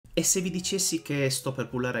E se vi dicessi che sto per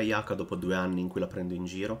pullare Ayaka dopo 2 anni in cui la prendo in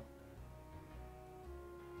giro?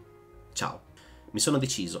 Ciao. Mi sono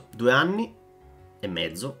deciso, 2 anni e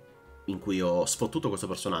mezzo in cui ho sfottuto questo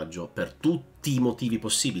personaggio per tutti i motivi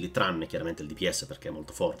possibili, tranne chiaramente il DPS perché è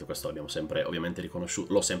molto forte, questo l'abbiamo sempre ovviamente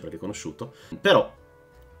riconosciuto, l'ho sempre riconosciuto, però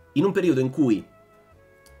in un periodo in cui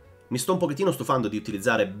mi sto un pochettino stufando di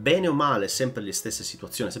utilizzare bene o male sempre le stesse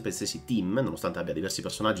situazioni, sempre gli stessi team, nonostante abbia diversi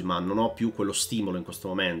personaggi, ma non ho più quello stimolo in questo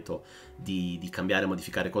momento di cambiare e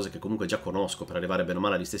modificare cose che comunque già conosco per arrivare bene o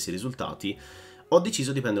male agli stessi risultati, ho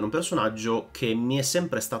deciso di prendere un personaggio che mi è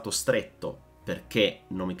sempre stato stretto, perché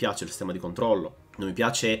non mi piace il sistema di controllo, non mi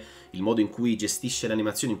piace il modo in cui gestisce le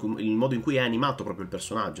animazioni, il modo in cui è animato proprio il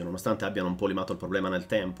personaggio, nonostante abbiano un po' limato il problema nel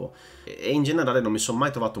tempo. E in generale non mi sono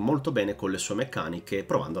mai trovato molto bene con le sue meccaniche,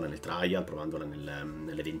 provandola nel trial, provandola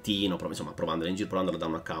nell'eventino, insomma provandola in giro, provandola da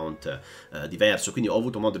un account diverso. Quindi ho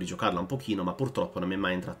avuto modo di giocarla un pochino, ma purtroppo non mi è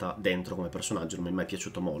mai entrata dentro come personaggio, non mi è mai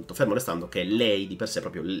piaciuto molto. Fermo restando che lei di per sé,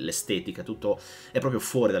 proprio l'estetica, tutto è proprio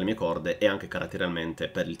fuori dalle mie corde, e anche caratterialmente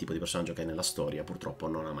per il tipo di personaggio che è nella storia purtroppo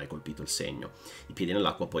non ha mai colpito il segno. I piedi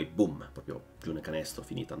nell'acqua, poi boom, proprio più nel canestro,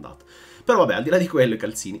 finita, andata. Però vabbè, al di là di quello, i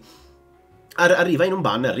calzini. Arriva in un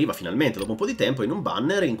banner, arriva finalmente dopo un po' di tempo in un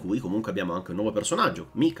banner in cui comunque abbiamo anche un nuovo personaggio,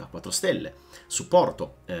 Mika, 4 stelle,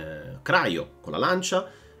 supporto, Cryo con la lancia,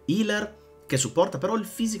 healer, che supporta però il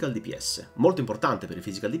physical DPS. Molto importante per il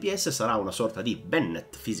physical DPS, sarà una sorta di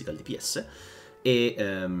Bennett physical DPS,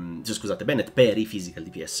 e, scusate, Bennett per i physical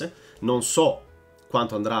DPS. Non so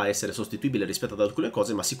quanto andrà a essere sostituibile rispetto ad alcune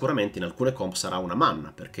cose, ma sicuramente in alcune comp sarà una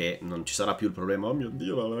manna, perché non ci sarà più il problema, oh mio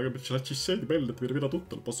Dio, c'è la C6 di Bellet, mi rovina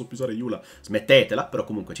tutto, non posso più usare Yula. Smettetela, però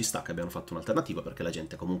comunque ci sta che abbiano fatto un'alternativa, perché la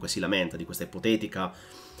gente comunque si lamenta di questa ipotetica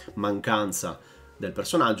mancanza del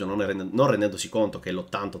personaggio, non rendendosi conto che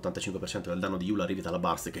l'80-85% del danno di Yula arrivi dalla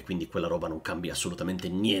burst, e che quindi quella roba non cambia assolutamente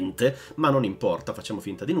niente, ma non importa, facciamo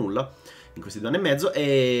finta di nulla in questi 2 anni e mezzo.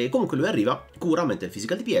 E comunque lui arriva, cura, aumenta il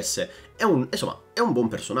physical DPS, insomma, è un buon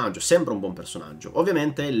personaggio, sembra un buon personaggio.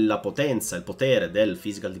 Ovviamente la potenza, il potere del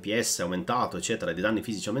physical DPS aumentato, eccetera, e dei danni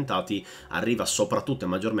fisici aumentati, arriva soprattutto e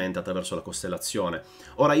maggiormente attraverso la costellazione.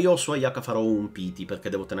 Ora io su Ayaka farò un PT, perché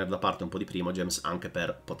devo tenere da parte un po' di primogems, anche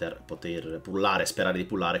per poter pullare, sperare di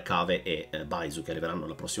pullare Cave e Baizu, che arriveranno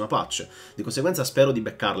alla prossima patch. Di conseguenza spero di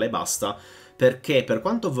beccarla e basta, perché per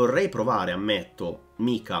quanto vorrei provare, ammetto,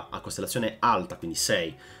 Mika a costellazione alta, quindi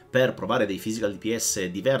 6, per provare dei physical DPS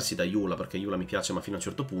diversi da Yula, perché Yula mi piace ma fino a un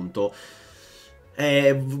certo punto,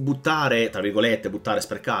 buttare, tra virgolette,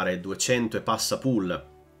 sprecare 200 e passa pull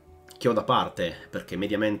che ho da parte, perché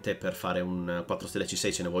mediamente per fare un 4 stelle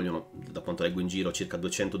C6 ce ne vogliono, da quanto leggo in giro, circa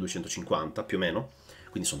 200-250 più o meno,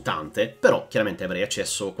 quindi sono tante, però chiaramente avrei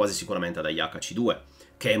accesso quasi sicuramente ad Ayaka C2,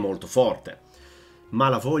 che è molto forte. Ma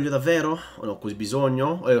la voglio davvero? O ho così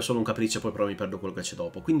bisogno? O è solo un capriccio e poi però mi perdo quello che c'è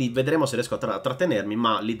dopo? Quindi vedremo se riesco a trattenermi,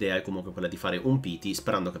 ma l'idea è comunque quella di fare un PT,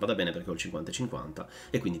 sperando che vada bene perché ho il 50-50,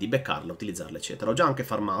 e quindi di beccarla, utilizzarla, eccetera. Ho già anche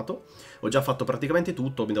farmato, ho già fatto praticamente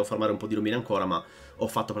tutto, mi devo farmare un po' di lumine ancora, ma ho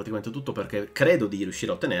fatto praticamente tutto perché credo di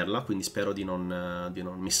riuscire a ottenerla, quindi spero di non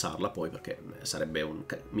missarla poi, perché sarebbe un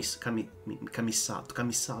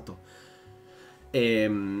camissato.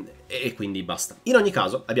 E quindi basta. In ogni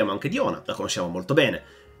caso abbiamo anche Diona, la conosciamo molto bene,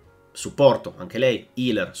 supporto, anche lei,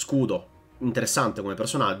 healer, scudo, interessante come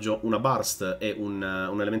personaggio, una burst e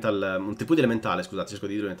un tripudio elementale, scusate, cerco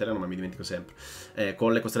di dirlo in italiano ma mi dimentico sempre,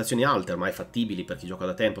 con le costellazioni alte, ormai fattibili per chi gioca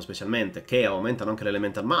da tempo specialmente, che aumentano anche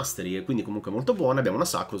l'elemental mastery e quindi comunque molto buone. Abbiamo una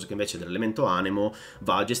Sacrus che invece dell'elemento animo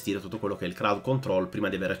va a gestire tutto quello che è il crowd control prima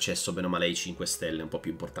di avere accesso bene o male ai 5 stelle un po' più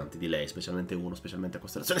importanti di lei, specialmente uno, specialmente a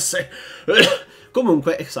costellazione 6.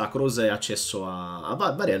 Comunque Sacrus è accesso a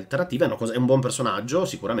varie alternative, è un buon personaggio,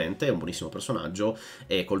 sicuramente, è un buonissimo personaggio,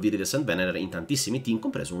 e col Viri del St. Vener in tantissimi team,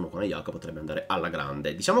 compreso uno con Ayaka, potrebbe andare alla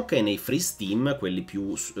grande. Diciamo che nei freeze team, quelli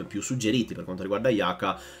più suggeriti per quanto riguarda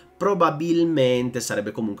Ayaka, probabilmente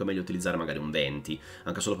sarebbe comunque meglio utilizzare magari un 20,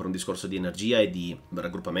 anche solo per un discorso di energia e di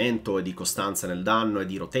raggruppamento e di costanza nel danno e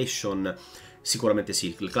di rotation. Sicuramente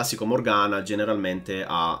sì, il classico Morgana generalmente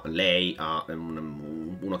lei ha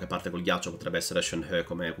uno che parte col ghiaccio, potrebbe essere Shenhe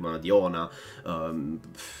come una Diona,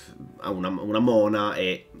 ha una Mona,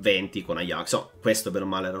 e 20 con Ayaka. So, questo bene o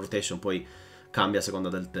male la rotation poi cambia a seconda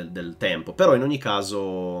del tempo, però in ogni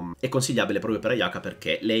caso è consigliabile proprio per Ayaka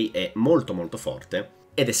perché lei è molto molto forte,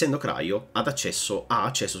 ed essendo Cryo ha accesso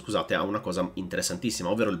a una cosa interessantissima,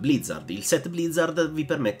 ovvero il Blizzard. Il set Blizzard vi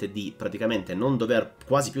permette di praticamente non dover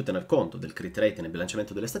quasi più tener conto del crit rate nel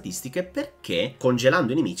bilanciamento delle statistiche, perché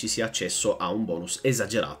congelando i nemici si ha accesso a un bonus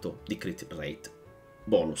esagerato di crit rate.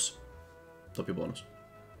 Bonus. Doppio bonus.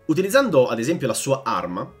 Utilizzando ad esempio la sua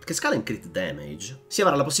arma, che scala in crit damage, si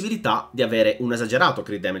avrà la possibilità di avere un esagerato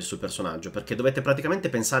crit damage sul personaggio, perché dovete praticamente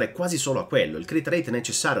pensare quasi solo a quello. Il crit rate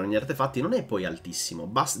necessario negli artefatti non è poi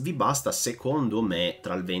altissimo, vi basta secondo me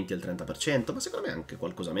tra il 20 e il 30%, ma secondo me anche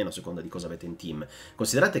qualcosa meno a seconda di cosa avete in team.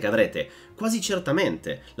 Considerate che avrete quasi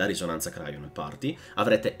certamente la risonanza cryo nel party,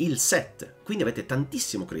 avrete il set, quindi avete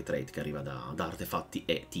tantissimo crit rate che arriva da artefatti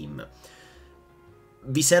e team.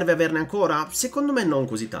 Vi serve averne ancora? Secondo me non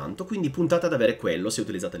così tanto, quindi puntate ad avere quello se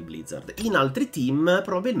utilizzate il Blizzard. In altri team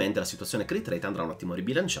probabilmente la situazione crit rate andrà un attimo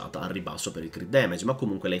ribilanciata al ribasso per il crit damage, ma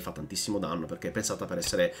comunque lei fa tantissimo danno perché è pensata per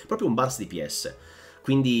essere proprio un burst DPS.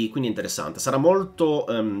 Quindi interessante. Sarà molto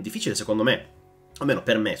difficile secondo me, almeno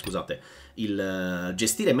per me, scusate, il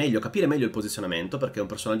gestire meglio, capire meglio il posizionamento, perché è un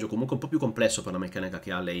personaggio comunque un po' più complesso per la meccanica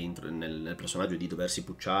che ha lei nel personaggio di doversi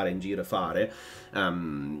pucciare in giro e fare,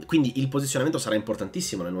 quindi il posizionamento sarà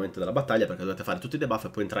importantissimo nel momento della battaglia, perché dovete fare tutti i debuff e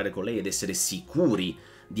poi entrare con lei ed essere sicuri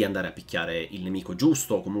di andare a picchiare il nemico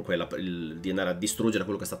giusto, o comunque di andare a distruggere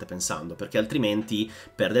quello che state pensando, perché altrimenti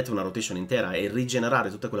perdete una rotation intera e rigenerare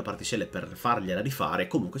tutte quelle particelle per fargliela rifare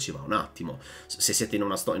comunque ci va un attimo. Se siete in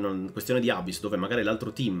una questione di Abyss dove magari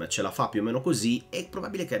l'altro team ce la fa più o meno così, è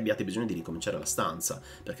probabile che abbiate bisogno di ricominciare la stanza,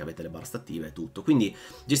 perché avete le burst attive e tutto. Quindi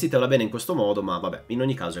gestitela bene in questo modo, ma vabbè, in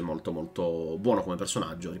ogni caso è molto molto buono come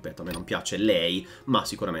personaggio. Ripeto, a me non piace lei, ma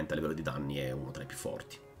sicuramente a livello di danni è uno tra i più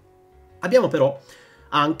forti. Abbiamo però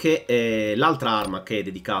anche l'altra arma che è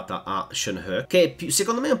dedicata a Shen-He, che è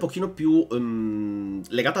secondo me è un pochino più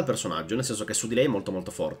legata al personaggio, nel senso che su di lei è molto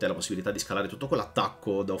molto forte, ha la possibilità di scalare tutto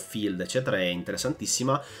quell'attacco da off-field eccetera, è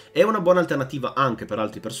interessantissima, è una buona alternativa anche per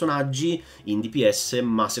altri personaggi in DPS,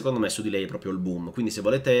 ma secondo me su di lei è proprio il boom. Quindi se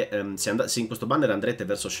volete, se in questo banner andrete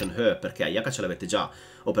verso Shen-He perché Ayaka ce l'avete già,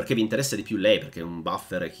 o perché vi interessa di più lei, perché è un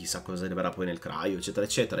buffer, chissà cosa arriverà poi nel cryo eccetera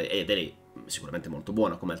eccetera, ed è lei sicuramente molto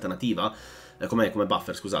buona come alternativa, come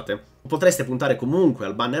buffer, scusate, potreste puntare comunque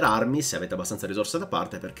al banner armi se avete abbastanza risorse da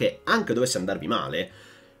parte, perché anche dovesse andarvi male,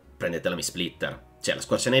 prendete la Mi-Splitter. Cioè, la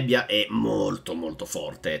squarcianebbia è molto molto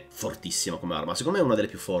forte, fortissima come arma. Secondo me è una delle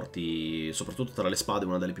più forti, soprattutto tra le spade,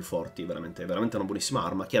 una delle più forti, veramente una buonissima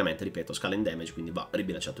arma. Chiaramente, ripeto, scala in damage, quindi va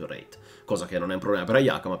ribilanciato il rate, cosa che non è un problema per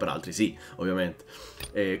Ayaka, ma per altri sì, ovviamente.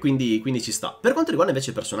 Quindi ci sta. Per quanto riguarda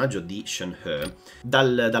invece il personaggio di Shen-He,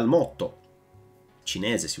 dal motto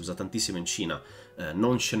cinese, si usa tantissimo in Cina,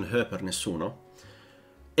 non Shen-He per nessuno,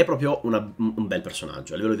 è proprio un bel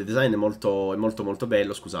personaggio. A livello di design è molto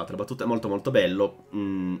bello, scusate, la battuta è molto bello.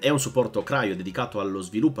 È un supporto cryo dedicato allo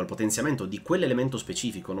sviluppo, al potenziamento di quell'elemento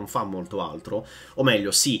specifico, non fa molto altro. O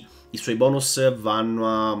meglio, sì, i suoi bonus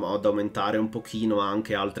vanno ad aumentare un pochino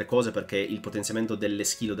anche altre cose, perché il potenziamento delle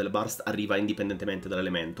skill o delle burst arriva indipendentemente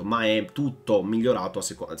dall'elemento, ma è tutto migliorato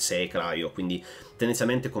se è cryo, quindi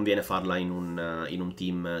tendenzialmente conviene farla in un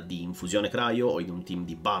team di infusione cryo o in un team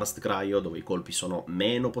di burst cryo, dove i colpi sono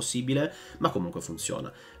meno possibile, ma comunque funziona.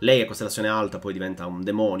 Lei a costellazione alta poi diventa un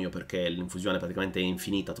demonio, perché l'infusione praticamente è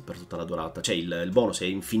infinita per tutta la durata, cioè il bonus è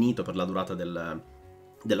infinito per la durata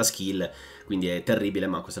della skill, quindi è terribile,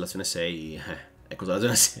 ma a costellazione 6 è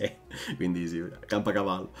costellazione 6, quindi sì, campa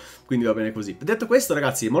cavallo, quindi va bene così. Detto questo,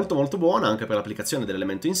 ragazzi, è molto buona anche per l'applicazione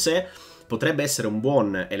dell'elemento in sé. Potrebbe essere un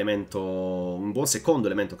buon elemento, un buon secondo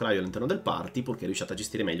elemento cryo all'interno del party, purché riusciate a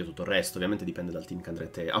gestire meglio tutto il resto. Ovviamente dipende dal team che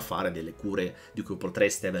andrete a fare, delle cure di cui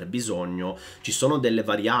potreste aver bisogno. Ci sono delle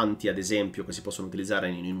varianti, ad esempio, che si possono utilizzare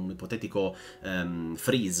in un ipotetico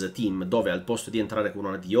freeze team, dove al posto di entrare con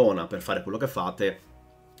una Diona per fare quello che fate,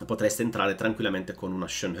 potreste entrare tranquillamente con una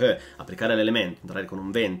Shen-He, applicare l'elemento, entrare con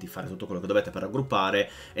un 20, fare tutto quello che dovete per raggruppare,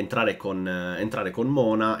 entrare con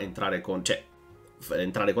Mona, entrare con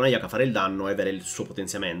Ayaka, fare il danno e avere il suo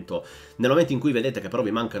potenziamento. Nel momento in cui vedete che però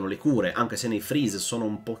vi mancano le cure, anche se nei freeze sono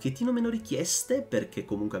un pochettino meno richieste, perché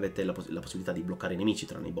comunque avete la possibilità di bloccare i nemici,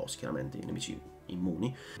 tranne i boss, chiaramente, i nemici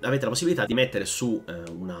immuni, avete la possibilità di mettere su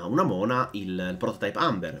una Mona il prototype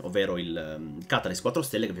Amber, ovvero il Catalyst 4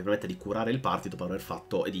 stelle, che vi permette di curare il party dopo aver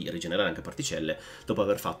fatto, e di rigenerare anche particelle dopo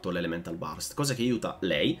aver fatto l'Elemental Burst, cosa che aiuta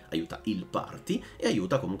lei, aiuta il party e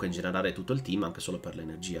aiuta comunque a generare tutto il team anche solo per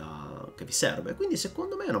l'energia che vi serve. Quindi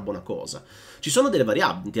secondo me è una buona cosa. Ci sono delle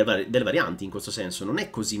varianti in questo senso, non è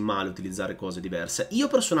così male utilizzare cose diverse. Io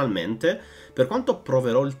personalmente, per quanto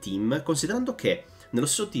proverò il team, considerando che nello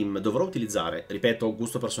stesso team dovrò utilizzare, ripeto,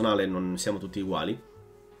 gusto personale, non siamo tutti uguali,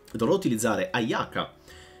 dovrò utilizzare Ayaka,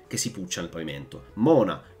 che si puccia nel pavimento,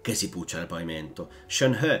 Mona, che si puccia nel pavimento,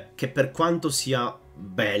 Shen-He, che per quanto sia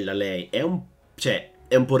bella lei, è un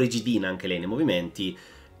po' rigidina anche lei nei movimenti.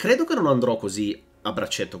 Credo che non andrò così a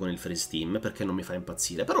braccetto con il freeze team perché non mi fa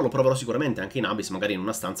impazzire, però lo proverò sicuramente anche in Abyss, magari in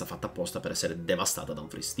una stanza fatta apposta per essere devastata da un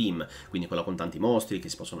freeze team, quindi quella con tanti mostri che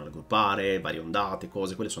si possono raggruppare, varie ondate,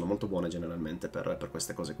 cose, quelle sono molto buone generalmente per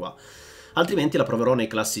queste cose qua. Altrimenti la proverò nei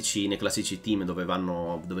classici team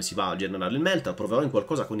dove si va a generare il melt, la proverò in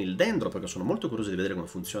qualcosa con il dendro, perché sono molto curioso di vedere come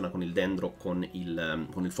funziona con il dendro, con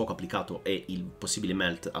il fuoco applicato e il possibile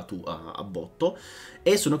melt a botto,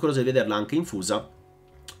 e sono curioso di vederla anche infusa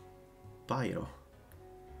Pyro,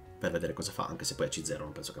 per vedere cosa fa, anche se poi a C0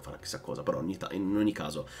 non penso che farà chissà cosa, però in ogni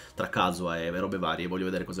caso, tra caso e robe varie, voglio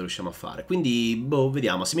vedere cosa riusciamo a fare. Quindi, boh,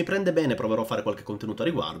 vediamo, se mi prende bene proverò a fare qualche contenuto a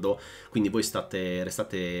riguardo, quindi voi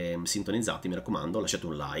restate sintonizzati, mi raccomando, lasciate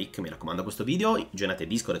un like, mi raccomando a questo video, generate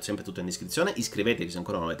Discord, è sempre tutto in descrizione, iscrivetevi se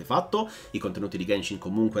ancora non l'avete fatto, i contenuti di Genshin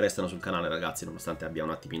comunque restano sul canale, ragazzi, nonostante abbia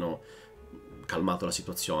un attimino calmato la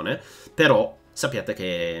situazione, però sappiate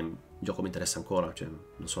che il gioco mi interessa ancora, cioè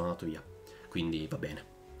non sono andato via, quindi va bene.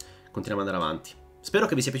 Continuiamo ad andare avanti. Spero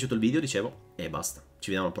che vi sia piaciuto il video, dicevo, e basta. Ci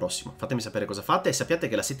vediamo al prossimo. Fatemi sapere cosa fate e sappiate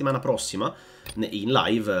che la settimana prossima in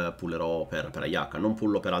live pullerò per Ayaka. Non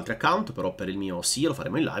pullo per altri account, però per il mio sì, lo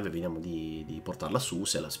faremo in live e vediamo di portarla su,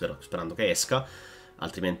 sperando che esca.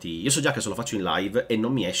 Altrimenti, io so già che se lo faccio in live e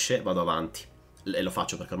non mi esce, vado avanti. E lo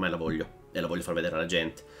faccio perché ormai la voglio. E la voglio far vedere alla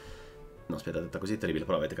gente. No, aspetta, detta così è terribile,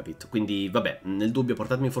 però avete capito. Quindi, vabbè, nel dubbio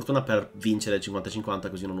portatemi fortuna per vincere il 50-50,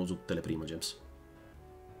 così non uso tutte le prime gems.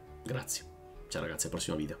 Grazie. Ciao ragazzi, al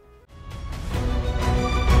prossimo video.